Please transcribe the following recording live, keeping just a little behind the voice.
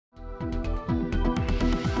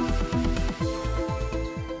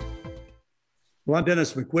Well, I'm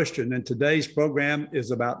Dennis McCuistion, and today's program is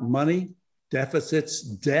about money, deficits,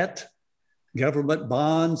 debt, government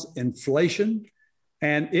bonds, inflation,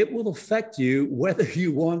 and it will affect you whether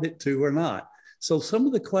you want it to or not. So some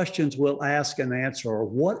of the questions we'll ask and answer are,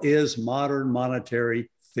 what is modern monetary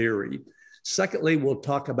theory? Secondly, we'll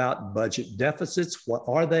talk about budget deficits. What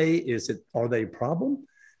are they? Are they a problem?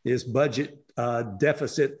 Is budget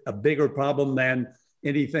deficit a bigger problem than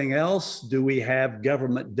anything else? Do we have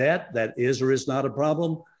government debt that is or is not a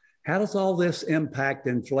problem? How does all this impact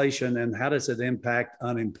inflation, and how does it impact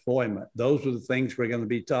unemployment? Those are the things we're going to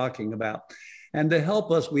be talking about. And to help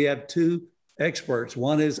us, we have two experts.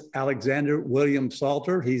 One is Alexander William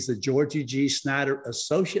Salter. He's the Georgie G. Snyder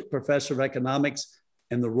Associate Professor of Economics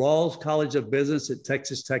in the Rawls College of Business at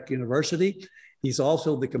Texas Tech University. He's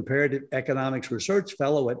also the Comparative Economics Research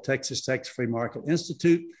Fellow at Texas Tech's Free Market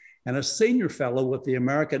Institute and a Senior Fellow with the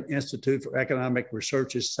American Institute for Economic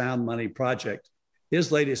Research's Sound Money Project.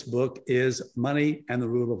 His latest book is Money and the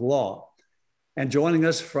Rule of Law. And joining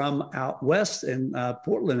us from out west in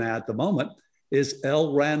Portland at the moment is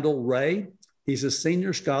L. Randall Wray. He's a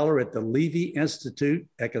senior scholar at the Levy Institute,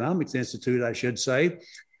 Economics Institute, I should say,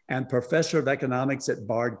 and professor of economics at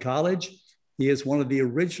Bard College. He is one of the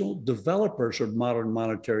original developers of modern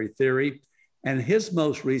monetary theory, and his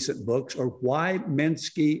most recent books are Why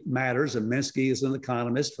Minsky Matters, and Minsky is an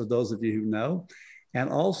economist, for those of you who know,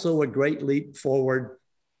 and also A Great Leap Forward.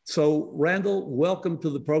 So, Randall, welcome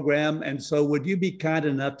to the program. And so would you be kind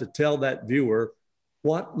enough to tell that viewer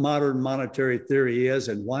what modern monetary theory is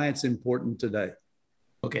and why it's important today?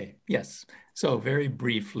 Okay, yes. So very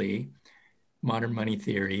briefly, modern money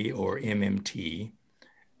theory, or MMT,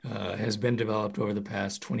 has been developed over the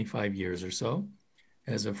past 25 years or so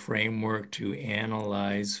as a framework to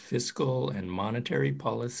analyze fiscal and monetary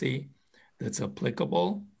policy that's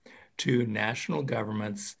applicable to national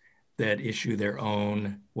governments that issue their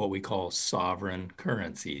own, what we call sovereign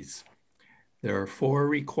currencies. There are 4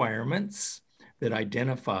 requirements that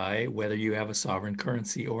identify whether you have a sovereign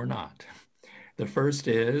currency or not. The first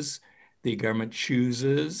is the government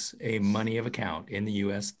chooses a money of account, in the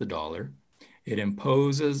US, the dollar. It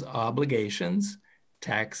imposes obligations,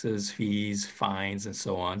 taxes, fees, fines, and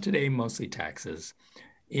so on. Today, mostly taxes,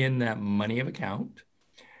 in that money of account.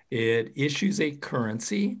 It issues a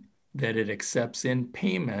currency that it accepts in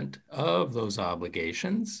payment of those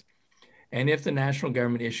obligations. And if the national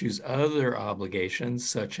government issues other obligations,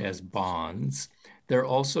 such as bonds, they're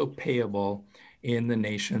also payable in the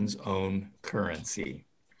nation's own currency.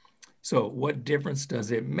 So what difference does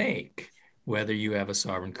it make whether you have a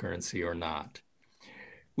sovereign currency or not?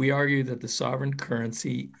 We argue that the sovereign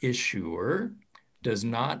currency issuer does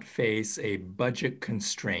not face a budget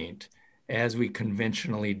constraint as we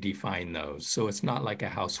conventionally define those. So it's not like a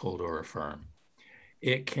household or a firm.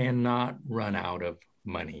 It cannot run out of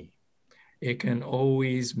money. It can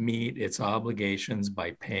always meet its obligations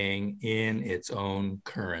by paying in its own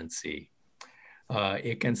currency.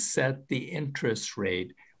 It can set the interest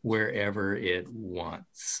rate wherever it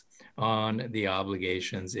wants on the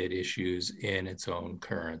obligations it issues in its own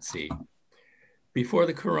currency. Before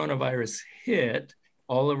the coronavirus hit,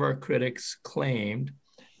 all of our critics claimed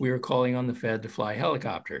we were calling on the Fed to fly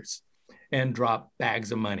helicopters and drop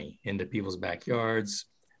bags of money into people's backyards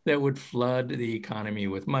that would flood the economy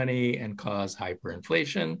with money and cause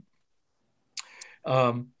hyperinflation.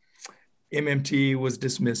 MMT was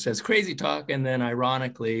dismissed as crazy talk. And then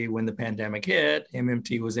ironically, when the pandemic hit,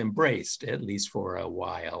 MMT was embraced, at least for a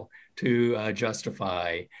while, to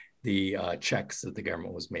justify the checks that the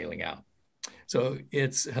government was mailing out. So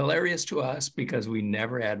it's hilarious to us because we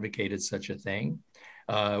never advocated such a thing.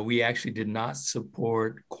 We actually did not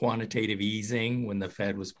support quantitative easing when the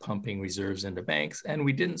Fed was pumping reserves into banks, and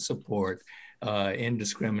we didn't support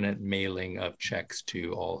indiscriminate mailing of checks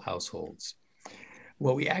to all households.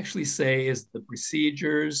 What we actually say is the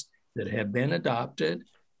procedures that have been adopted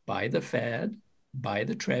by the Fed, by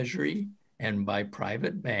the Treasury, and by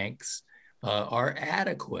private banks are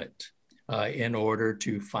adequate in order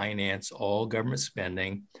to finance all government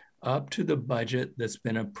spending up to the budget that's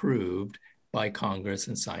been approved by Congress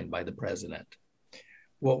and signed by the president.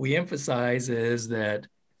 What we emphasize is that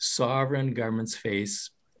sovereign governments face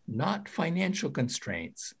not financial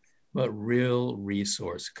constraints, but real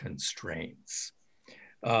resource constraints.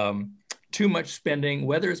 Too much spending,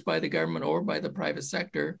 whether it's by the government or by the private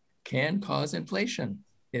sector, can cause inflation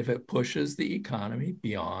if it pushes the economy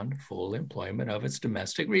beyond full employment of its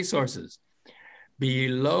domestic resources.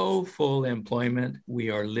 Below full employment,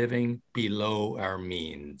 we are living below our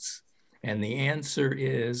means. And the answer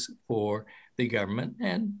is for the government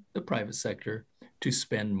and the private sector to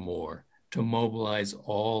spend more, to mobilize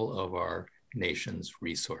all of our nation's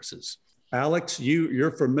resources. Alex,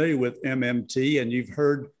 you're familiar with MMT and you've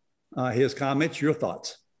heard his comments. Your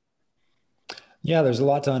thoughts? Yeah, there's a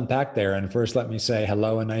lot to unpack there. And first, let me say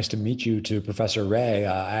hello and nice to meet you to Professor Wray.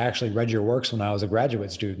 I actually read your works when I was a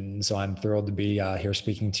graduate student, so I'm thrilled to be here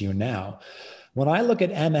speaking to you now. When I look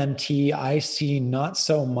at MMT, I see not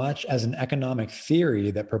so much as an economic theory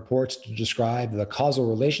that purports to describe the causal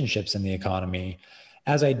relationships in the economy,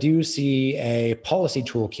 as I do see a policy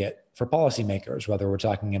toolkit for policymakers, whether we're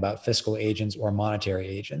talking about fiscal agents or monetary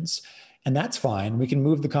agents. And that's fine. We can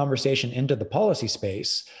move the conversation into the policy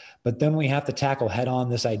space, but then we have to tackle head on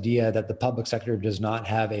this idea that the public sector does not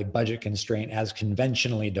have a budget constraint as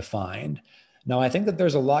conventionally defined. Now, I think that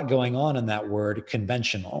there's a lot going on in that word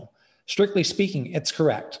conventional. Strictly speaking, it's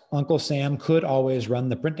correct. Uncle Sam could always run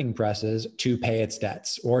the printing presses to pay its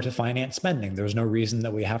debts or to finance spending. There's no reason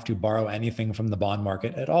that we have to borrow anything from the bond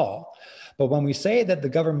market at all. But when we say that the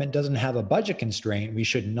government doesn't have a budget constraint, we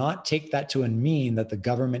should not take that to mean that the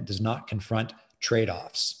government does not confront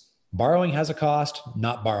trade-offs. Borrowing has a cost,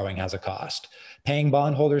 not borrowing has a cost. Paying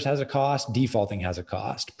bondholders has a cost, defaulting has a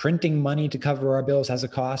cost. Printing money to cover our bills has a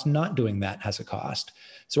cost, not doing that has a cost.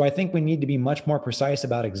 So I think we need to be much more precise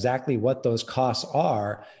about exactly what those costs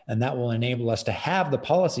are, and that will enable us to have the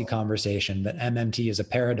policy conversation that MMT as a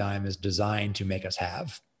paradigm is designed to make us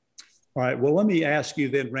have. All right, well, let me ask you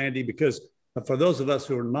then, Randy, because for those of us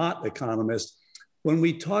who are not economists, when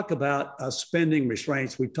we talk about spending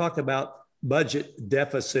restraints, we talk about budget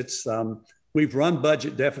deficits. We've run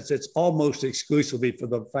budget deficits almost exclusively for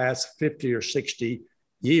the past 50 or 60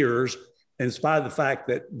 years, in spite of the fact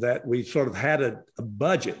that we sort of had a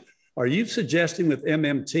budget. Are you suggesting with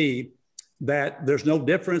MMT that there's no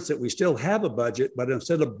difference, that we still have a budget, but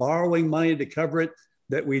instead of borrowing money to cover it,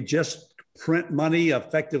 that we just print money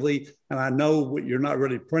effectively? And I know you're not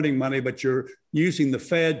really printing money, but you're using the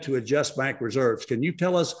Fed to adjust bank reserves. Can you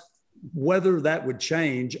tell us whether that would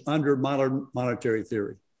change under modern monetary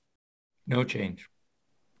theory? No change.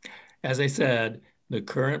 As I said, the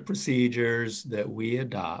current procedures that we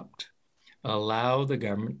adopt allow the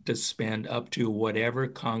government to spend up to whatever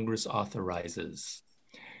Congress authorizes.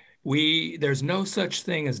 There's no such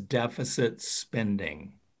thing as deficit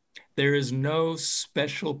spending. There is no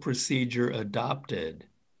special procedure adopted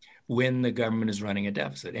when the government is running a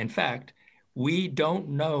deficit. In fact, we don't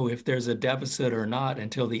know if there's a deficit or not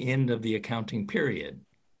until the end of the accounting period,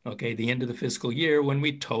 okay, the end of the fiscal year, when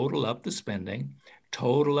we total up the spending,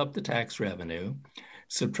 total up the tax revenue,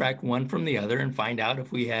 subtract one from the other, and find out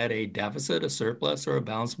if we had a deficit, a surplus, or a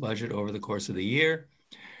balanced budget over the course of the year.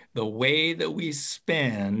 The way that we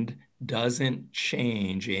spend doesn't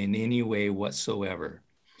change in any way whatsoever,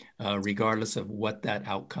 regardless of what that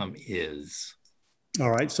outcome is.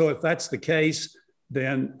 All right, so if that's the case,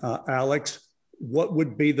 then Alex, what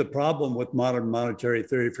would be the problem with modern monetary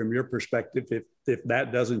theory from your perspective if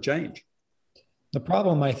that doesn't change? The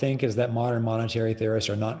problem, I think, is that modern monetary theorists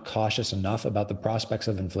are not cautious enough about the prospects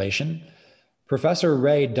of inflation. Professor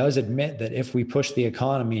Wray does admit that if we push the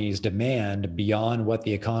economy's demand beyond what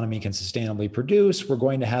the economy can sustainably produce, we're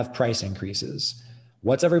going to have price increases.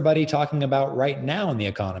 What's everybody talking about right now in the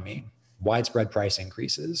economy? Widespread price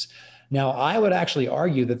increases. Now, I would actually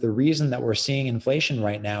argue that the reason that we're seeing inflation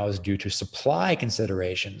right now is due to supply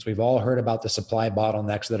considerations. We've all heard about the supply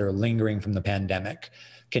bottlenecks that are lingering from the pandemic.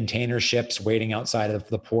 Container ships waiting outside of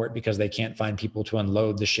the port because they can't find people to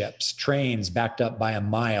unload the ships, trains backed up by a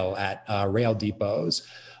mile at rail depots.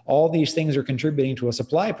 All these things are contributing to a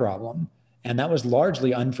supply problem, and that was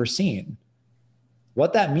largely unforeseen.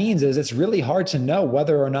 What that means is it's really hard to know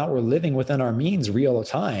whether or not we're living within our means real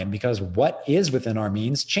time, because what is within our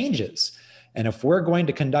means changes. And if we're going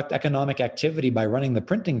to conduct economic activity by running the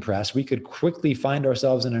printing press, we could quickly find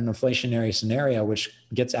ourselves in an inflationary scenario which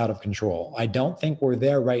gets out of control. I don't think we're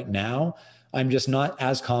there right now. I'm just not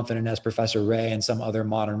as confident as Professor Wray and some other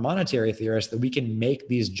modern monetary theorists that we can make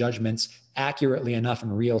these judgments accurately enough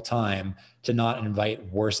in real time to not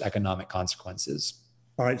invite worse economic consequences.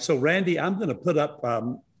 All right, so Randy, I'm going to put up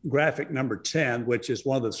graphic number 10, which is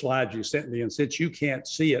one of the slides you sent me. And since you can't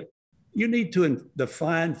see it, you need to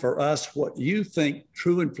define for us what you think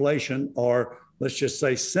true inflation, or let's just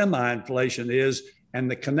say semi-inflation, is,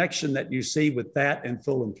 and the connection that you see with that and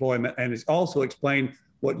full employment. And it's also explain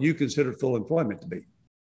what you consider full employment to be.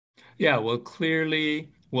 Yeah, well,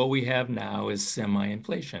 clearly what we have now is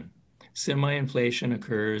semi-inflation. Semi-inflation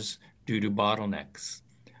occurs due to bottlenecks,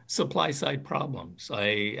 supply side problems.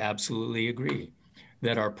 I absolutely agree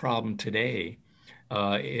that our problem today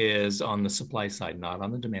is on the supply side, not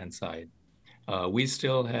on the demand side. We're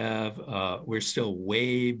still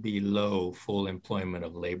way below full employment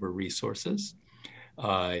of labor resources.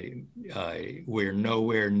 We're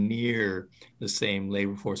nowhere near the same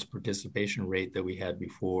labor force participation rate that we had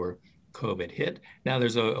before COVID hit. Now,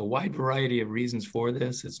 there's a wide variety of reasons for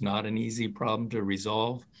this. It's not an easy problem to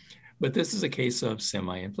resolve, but this is a case of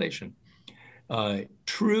semi-inflation.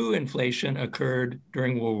 True inflation occurred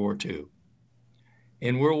during World War II.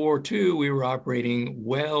 In World War II, we were operating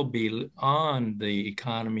well beyond the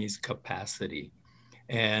economy's capacity.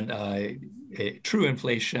 And true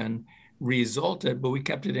inflation resulted, but we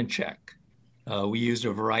kept it in check. We used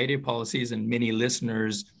a variety of policies, and many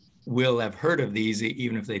listeners will have heard of these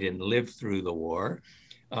even if they didn't live through the war.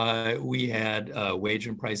 We had wage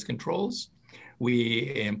and price controls.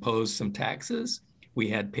 We imposed some taxes. We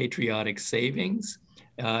had patriotic savings,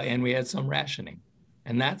 and we had some rationing.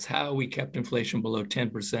 And that's how we kept inflation below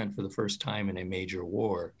 10% for the first time in a major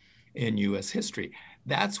war in US history.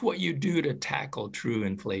 That's what you do to tackle true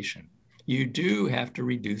inflation. You do have to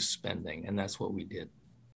reduce spending, and that's what we did.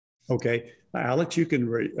 Okay. Alex, you can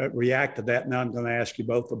react to that. Now I'm going to ask you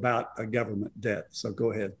both about government debt. So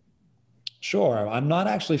go ahead. Sure. I'm not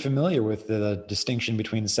actually familiar with the distinction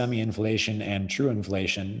between semi-inflation and true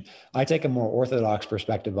inflation. I take a more orthodox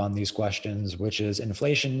perspective on these questions, which is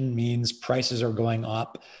inflation means prices are going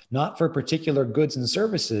up, not for particular goods and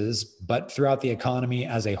services, but throughout the economy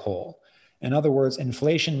as a whole. In other words,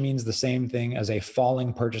 inflation means the same thing as a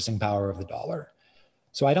falling purchasing power of the dollar.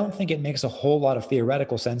 So I don't think it makes a whole lot of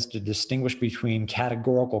theoretical sense to distinguish between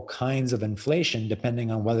categorical kinds of inflation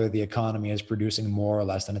depending on whether the economy is producing more or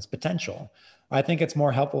less than its potential. I think it's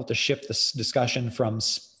more helpful to shift this discussion from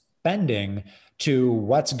spending to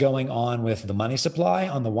what's going on with the money supply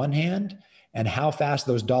on the one hand and how fast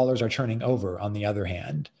those dollars are turning over on the other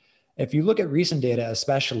hand. If you look at recent data,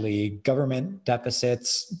 especially government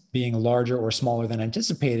deficits being larger or smaller than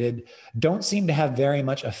anticipated, don't seem to have very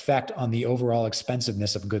much effect on the overall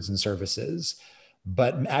expensiveness of goods and services.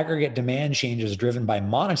 But aggregate demand changes driven by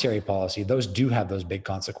monetary policy, those do have those big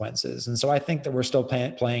consequences. And so I think that we're still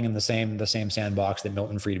playing in the same sandbox that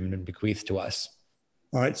Milton Friedman bequeathed to us.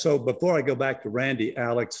 All right. So before I go back to Randy,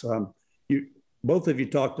 Alex, both of you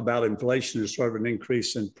talked about inflation as sort of an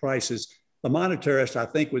increase in prices. The monetarist, I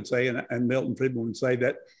think, would say, and Milton Friedman would say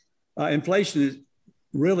that inflation is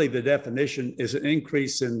really the definition is an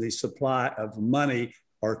increase in the supply of money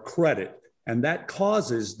or credit, and that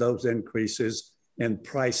causes those increases in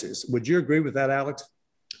prices. Would you agree with that, Alex?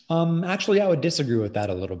 Actually, I would disagree with that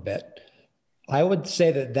a little bit. I would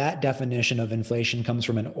say that definition of inflation comes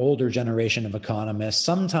from an older generation of economists,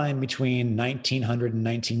 sometime between 1900 and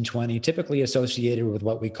 1920, typically associated with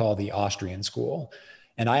what we call the Austrian school.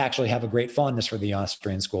 And I actually have a great fondness for the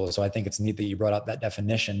Austrian school. So I think it's neat that you brought up that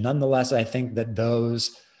definition. Nonetheless, I think that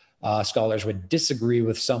those scholars would disagree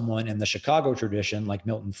with someone in the Chicago tradition like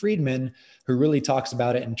Milton Friedman, who really talks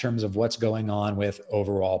about it in terms of what's going on with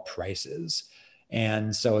overall prices.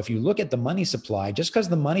 And so if you look at the money supply, just because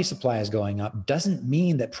the money supply is going up doesn't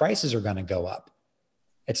mean that prices are going to go up.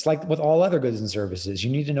 It's like with all other goods and services.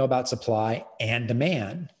 You need to know about supply and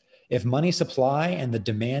demand. If money supply and the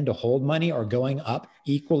demand to hold money are going up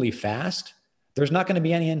equally fast, there's not going to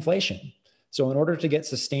be any inflation. So in order to get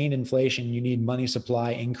sustained inflation, you need money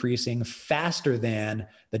supply increasing faster than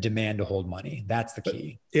the demand to hold money. That's the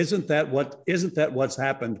key. Isn't that what's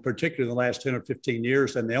happened, particularly in the last 10 or 15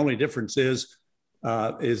 years? And the only difference is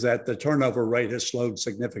that the turnover rate has slowed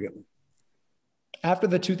significantly. After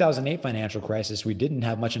the 2008 financial crisis, we didn't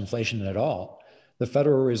have much inflation at all. The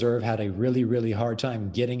Federal Reserve had a really, really hard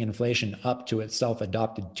time getting inflation up to its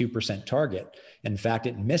self-adopted 2% target. In fact,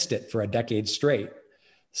 it missed it for a decade straight.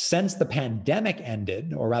 Since the pandemic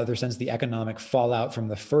ended, or rather since the economic fallout from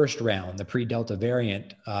the first round, the pre-Delta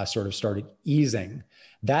variant sort of started easing,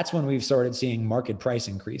 that's when we've started seeing market price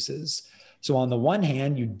increases. So on the one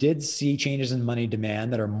hand, you did see changes in money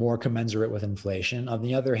demand that are more commensurate with inflation. On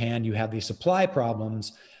the other hand, you have these supply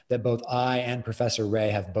problems that both I and Professor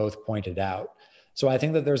Wray have both pointed out. So I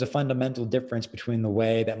think that there's a fundamental difference between the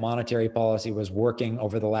way that monetary policy was working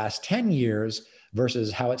over the last 10 years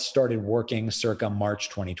versus how it started working circa March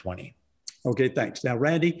 2020. Okay, thanks. Now,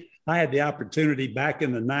 Randy, I had the opportunity back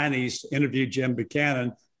in the 90s to interview Jim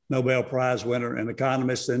Buchanan, Nobel Prize winner and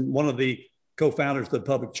economist, and one of the co-founders of the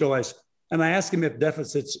Public Choice. And I asked him if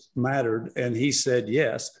deficits mattered, and he said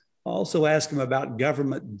yes. I also asked him about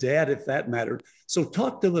government debt, if that mattered. So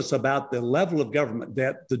talk to us about the level of government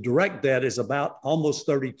debt. The direct debt is about almost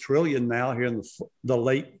 30 trillion now here in the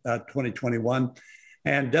late 2021.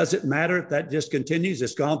 And does it matter if that just continues?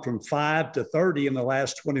 It's gone from 5 to 30 in the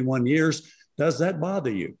last 21 years. Does that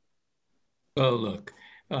bother you? Oh, look,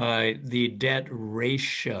 the debt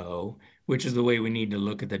ratio, which is the way we need to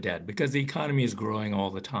look at the debt, because the economy is growing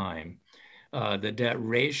all the time. the debt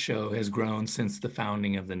ratio has grown since the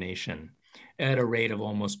founding of the nation at a rate of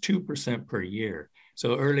almost 2% per year.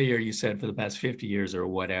 So earlier you said for the past 50 years or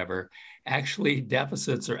whatever, actually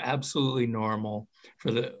deficits are absolutely normal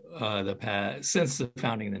for the past, since the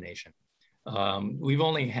founding of the nation. We've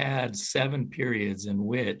only had 7 periods in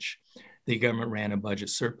which the government ran a budget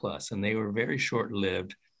surplus, and they were very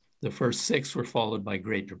short-lived. The first 6 were followed by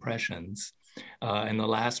Great Depressions, and the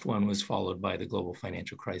last one was followed by the global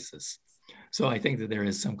financial crisis. So I think that there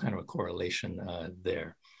is some kind of a correlation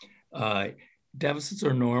there. Deficits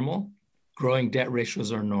are normal. Growing debt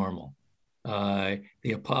ratios are normal.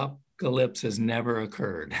 The apocalypse has never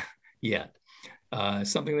occurred yet.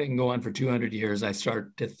 Something that can go on for 200 years, I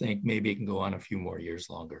start to think maybe it can go on a few more years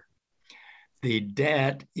longer. The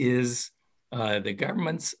debt is the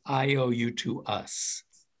government's IOU to us.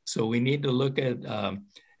 So we need to look at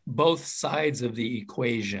both sides of the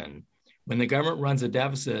equation. When the government runs a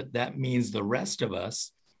deficit, that means the rest of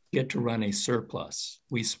us get to run a surplus.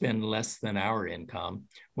 We spend less than our income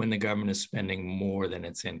when the government is spending more than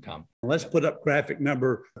its income. Let's put up graphic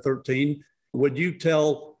number 13. Would you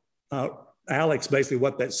tell Alex basically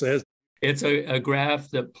what that says? It's a graph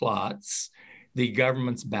that plots the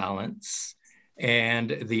government's balance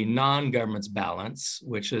and the non-government's balance,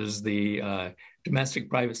 which is the domestic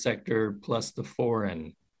private sector plus the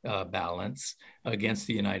foreign balance against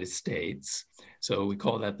the United States. So we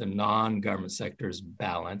call that the non-government sector's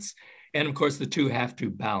balance. And of course, the two have to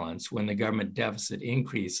balance. When the government deficit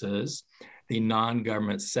increases, the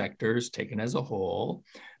non-government sectors, taken as a whole,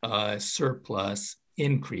 surplus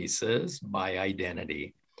increases by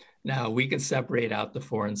identity. Now, we can separate out the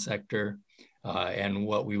foreign sector, and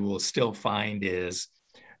what we will still find is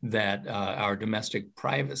that our domestic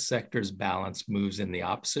private sector's balance moves in the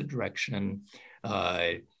opposite direction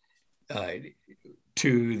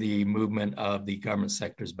to the movement of the government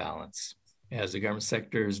sector's balance. As the government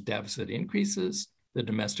sector's deficit increases, the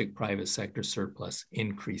domestic private sector surplus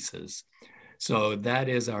increases. So that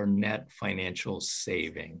is our net financial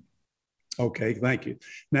saving. Okay, thank you.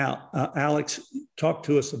 Now, Alex, talk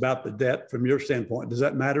to us about the debt from your standpoint. Does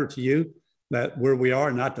that matter to you, that where we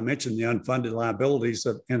are, not to mention the unfunded liabilities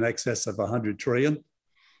of in excess of 100 trillion?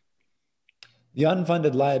 The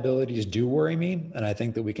unfunded liabilities do worry me, and I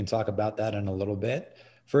think that we can talk about that in a little bit.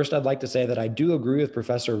 First, I'd like to say that I do agree with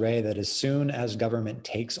Professor Wray that as soon as government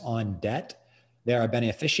takes on debt, there are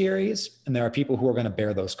beneficiaries and there are people who are going to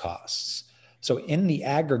bear those costs. So in the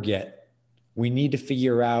aggregate, we need to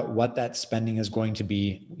figure out what that spending is going to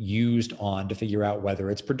be used on to figure out whether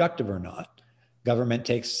it's productive or not. Government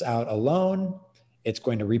takes out a loan, it's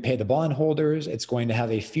going to repay the bondholders, it's going to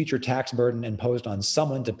have a future tax burden imposed on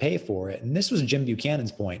someone to pay for it. And this was Jim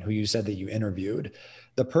Buchanan's point, who you said that you interviewed.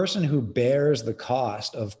 The person who bears the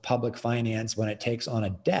cost of public finance when it takes on a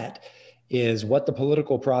debt is what the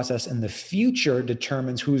political process in the future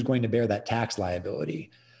determines who's going to bear that tax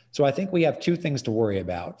liability. So I think we have 2 things to worry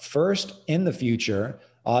about. First, in the future,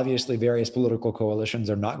 obviously various political coalitions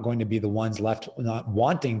are not going to be the ones left, not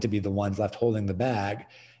wanting to be the ones left holding the bag.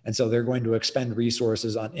 And so they're going to expend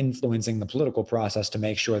resources on influencing the political process to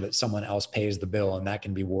make sure that someone else pays the bill, and that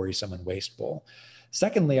can be worrisome and wasteful.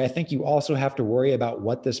 Secondly, I think you also have to worry about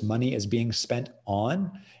what this money is being spent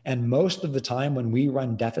on. And most of the time when we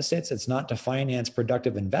run deficits, it's not to finance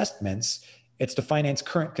productive investments, it's to finance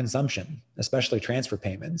current consumption, especially transfer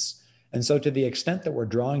payments. And so to the extent that we're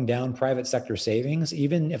drawing down private sector savings,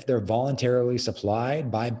 even if they're voluntarily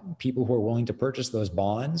supplied by people who are willing to purchase those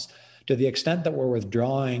bonds, to the extent that we're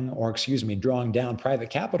drawing down private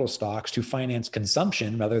capital stocks to finance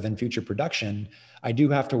consumption rather than future production, I do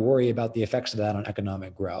have to worry about the effects of that on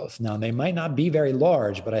economic growth. Now, they might not be very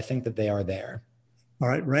large, but I think that they are there. All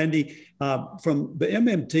right, Randy, from the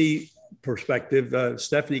MMT perspective,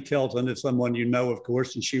 Stephanie Kelton is someone you know, of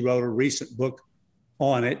course, and she wrote a recent book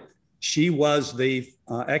on it. She was the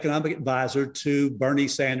economic advisor to Bernie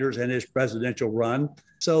Sanders and his presidential run.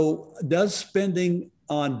 So does spending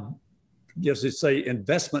on, just to say,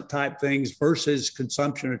 investment type things versus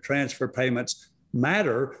consumption or transfer payments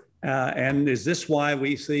matter? And is this why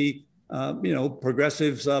we see,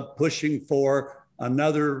 progressives pushing for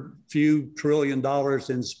another few $1 trillion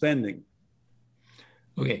in spending?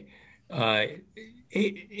 Okay.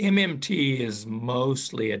 MMT is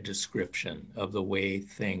mostly a description of the way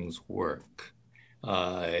things work.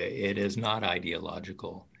 It is not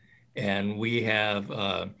ideological. And we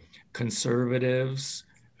have conservatives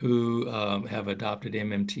who have adopted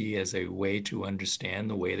MMT as a way to understand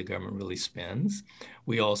the way the government really spends.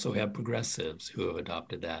 We also have progressives who have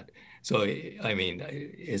adopted that. So, I mean,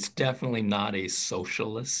 it's definitely not a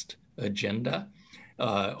socialist agenda.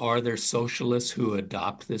 Are there socialists who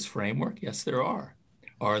adopt this framework? Yes, there are.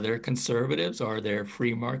 Are there conservatives? Are there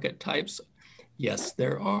free market types? Yes,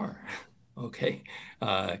 there are. Okay.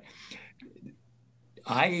 I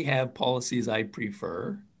have policies I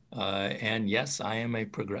prefer, and yes, I am a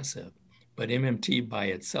progressive, but MMT by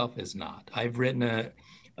itself is not. I've written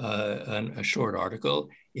a short article.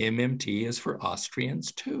 MMT is for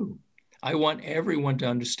Austrians too. I want everyone to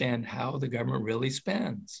understand how the government really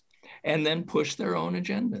spends and then push their own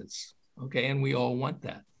agendas. Okay, and we all want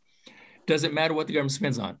that. Does it matter what the government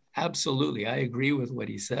spends on? Absolutely, I agree with what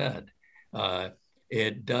he said.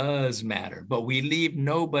 It does matter, but we leave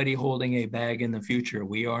nobody holding a bag in the future.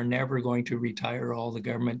 We are never going to retire all the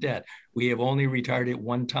government debt. We have only retired it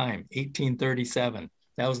one time, 1837.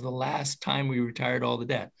 That was the last time we retired all the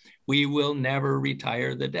debt. We will never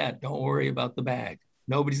retire the debt. Don't worry about the bag.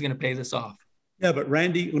 Nobody's going to pay this off. Yeah, but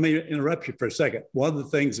Randy, let me interrupt you for a second. One of the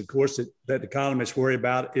things, of course, that economists worry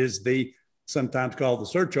about is the sometimes called the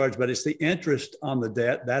surcharge, but it's the interest on the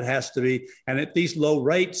debt that has to be, and at these low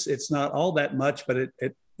rates, it's not all that much, but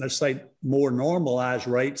it let's say more normalized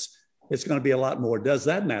rates, it's going to be a lot more. Does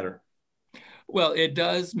that matter? Well, it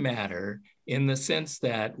does matter in the sense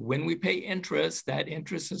that when we pay interest, that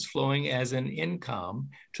interest is flowing as an income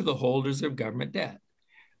to the holders of government debt.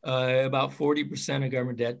 About 40% of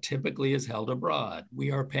government debt typically is held abroad.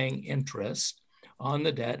 We are paying interest on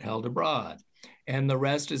the debt held abroad. And the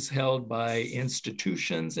rest is held by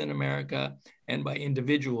institutions in America and by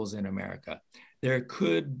individuals in America. There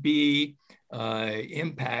could be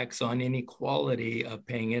impacts on inequality of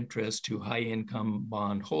paying interest to high income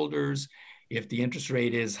bond holders. If the interest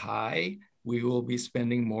rate is high, we will be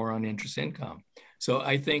spending more on interest income. So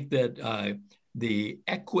I think that the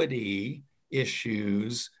equity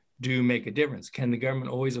issues do make a difference. Can the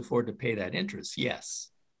government always afford to pay that interest? Yes.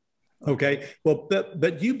 Okay, well,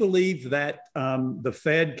 but you believe that the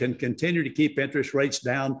Fed can continue to keep interest rates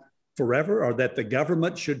down forever, or that the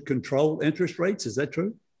government should control interest rates? Is that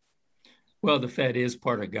true? Well, the Fed is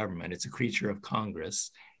part of government. It's a creature of Congress.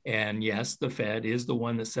 And yes, the Fed is the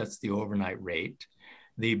one that sets the overnight rate.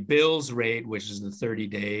 The bills rate, which is the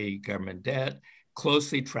 30-day government debt,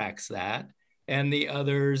 closely tracks that. And the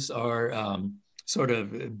others are sort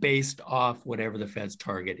of based off whatever the Fed's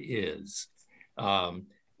target is.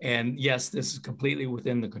 And yes, this is completely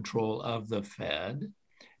within the control of the Fed.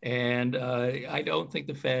 And I don't think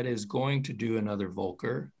the Fed is going to do another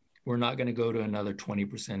Volcker. We're not going to go to another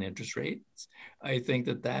 20% interest rates. I think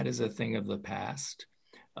that that is a thing of the past.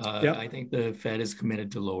 Yep. I think the Fed is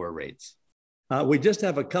committed to lower rates. We just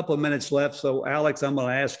have a couple of minutes left. So Alex, I'm going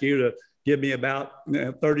to ask you to give me about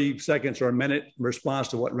 30 seconds or a minute response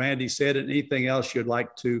to what Randy said, and anything else you'd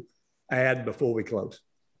like to add before we close.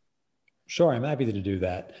 Sure, I'm happy to do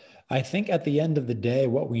that. I think at the end of the day,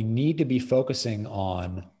 what we need to be focusing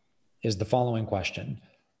on is the following question.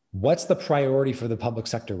 What's the priority for the public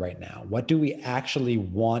sector right now? What do we actually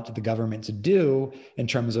want the government to do in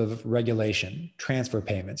terms of regulation, transfer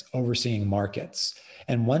payments, overseeing markets?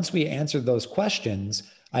 And once we answer those questions,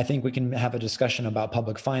 I think we can have a discussion about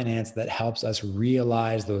public finance that helps us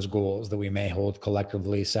realize those goals that we may hold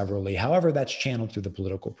collectively, severally, however that's channeled through the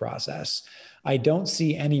political process. I don't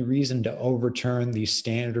see any reason to overturn the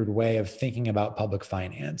standard way of thinking about public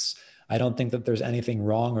finance. I don't think that there's anything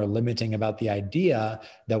wrong or limiting about the idea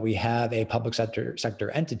that we have a public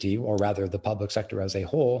sector entity, or rather the public sector as a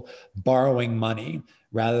whole, borrowing money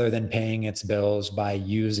rather than paying its bills by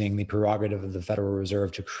using the prerogative of the Federal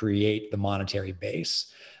Reserve to create the monetary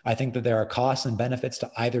base. I think that there are costs and benefits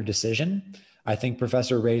to either decision. I think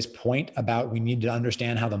Professor Wray's point about we need to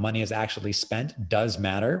understand how the money is actually spent does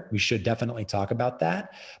matter. We should definitely talk about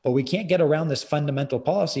that, but we can't get around this fundamental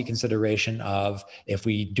policy consideration of if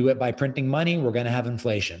we do it by printing money, we're going to have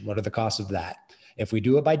inflation. What are the costs of that? If we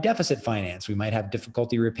do it by deficit finance, we might have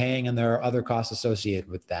difficulty repaying, and there are other costs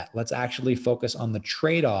associated with that. Let's actually focus on the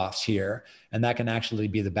trade-offs here, and that can actually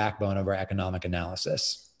be the backbone of our economic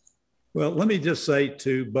analysis. Well, let me just say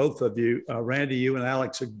to both of you, Randy, you and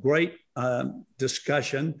Alex, a great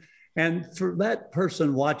discussion. And for that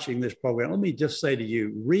person watching this program, let me just say to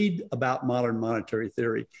you, read about modern monetary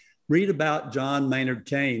theory. Read about John Maynard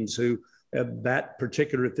Keynes, who that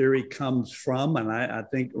particular theory comes from. And I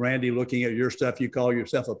think, Randy, looking at your stuff, you call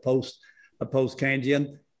yourself a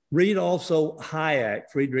post-Keynesian. Read also Hayek,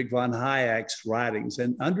 Friedrich von Hayek's writings,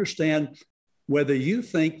 and understand whether you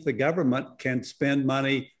think the government can spend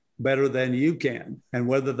money better than you can, and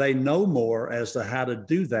whether they know more as to how to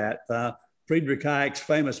do that Friedrich Hayek's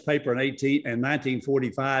famous paper in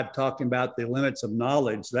 1945 talking about the limits of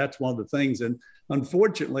knowledge. That's one of the things. And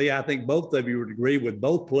unfortunately, I think both of you would agree with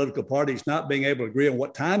both political parties not being able to agree on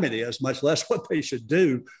what time it is, much less what they should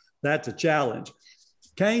do. That's a challenge.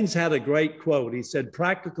 Keynes had a great quote. He said,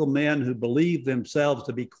 practical men who believe themselves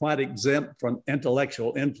to be quite exempt from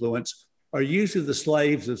intellectual influence are usually the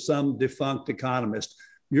slaves of some defunct economist.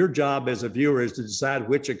 Your job as a viewer is to decide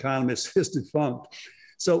which economist is defunct.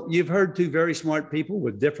 So you've heard two very smart people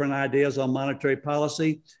with different ideas on monetary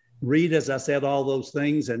policy. Read, as I said, all those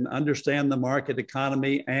things and understand the market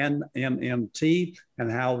economy and MMT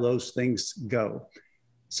and how those things go.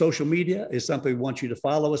 Social media is something we want you to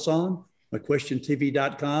follow us on,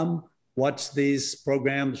 McCuistionTV.com. Watch these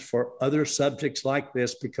programs for other subjects like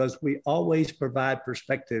this because we always provide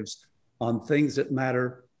perspectives on things that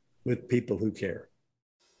matter with people who care.